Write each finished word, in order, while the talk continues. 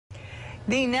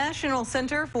The National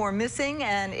Center for Missing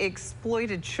and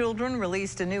Exploited Children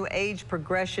released a new age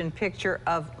progression picture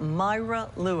of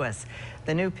Myra Lewis.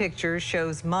 The new picture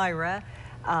shows Myra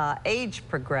age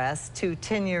progress to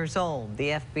 10 years old. The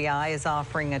FBI is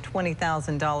offering a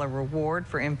 $20,000 reward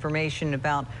for information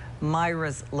about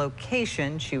Myra's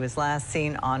location. She was last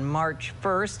seen on March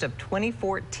 1st of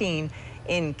 2014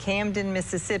 in Camden,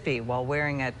 Mississippi, while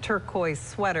wearing a turquoise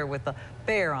sweater with a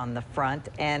bear on the front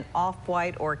and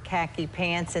off-white or khaki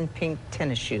pants and pink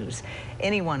tennis shoes.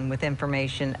 Anyone with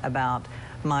information about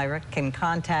Myra can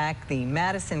contact the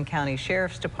Madison County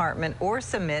Sheriff's Department or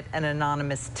submit an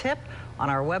anonymous tip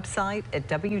on our website at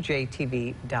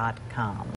WJTV.com.